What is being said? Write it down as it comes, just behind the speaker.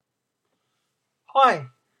Hi,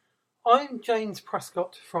 I'm James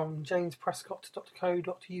Prescott from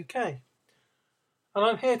jamesprescott.co.uk, and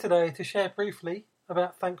I'm here today to share briefly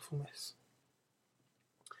about thankfulness.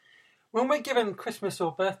 When we're given Christmas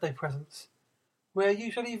or birthday presents, we're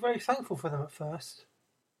usually very thankful for them at first.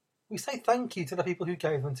 We say thank you to the people who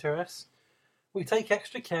gave them to us. We take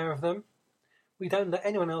extra care of them. We don't let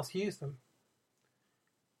anyone else use them.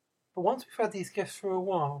 But once we've had these gifts for a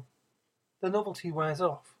while, the novelty wears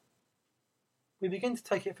off. We begin to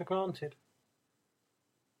take it for granted.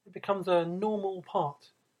 It becomes a normal part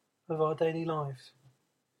of our daily lives.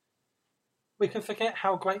 We can forget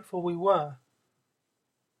how grateful we were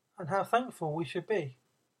and how thankful we should be.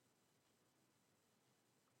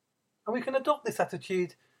 And we can adopt this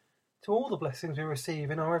attitude to all the blessings we receive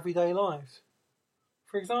in our everyday lives.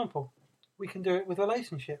 For example, we can do it with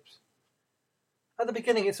relationships. At the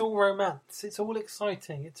beginning, it's all romance, it's all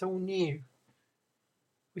exciting, it's all new.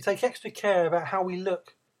 We take extra care about how we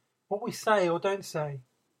look, what we say or don't say,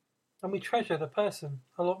 and we treasure the person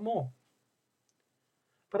a lot more.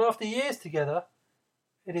 But after years together,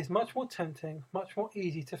 it is much more tempting, much more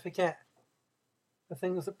easy to forget the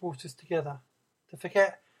things that brought us together, to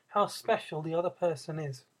forget how special the other person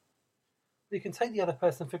is. We can take the other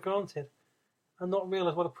person for granted and not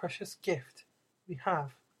realise what a precious gift we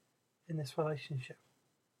have in this relationship.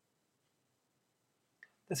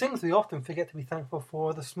 The things we often forget to be thankful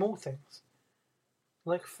for are the small things,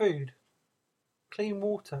 like food, clean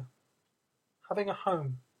water, having a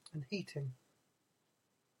home, and heating.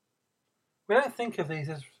 We don't think of these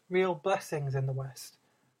as real blessings in the West,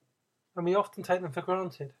 and we often take them for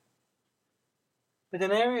granted. But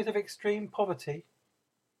in areas of extreme poverty,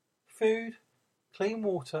 food, clean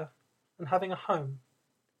water, and having a home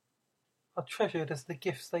are treasured as the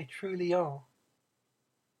gifts they truly are.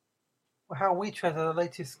 Or how we treasure the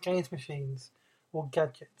latest games machines or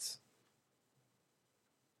gadgets.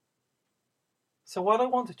 So what I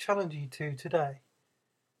want to challenge you to today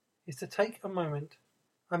is to take a moment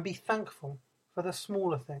and be thankful for the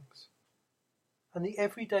smaller things and the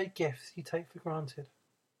everyday gifts you take for granted.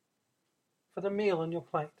 For the meal on your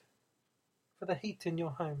plate, for the heat in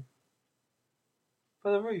your home,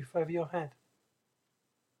 for the roof over your head,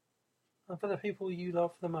 and for the people you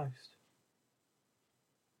love the most.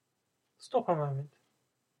 Stop a moment.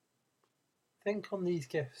 Think on these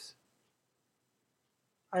gifts.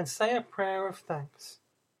 And say a prayer of thanks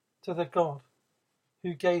to the God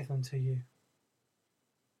who gave them to you.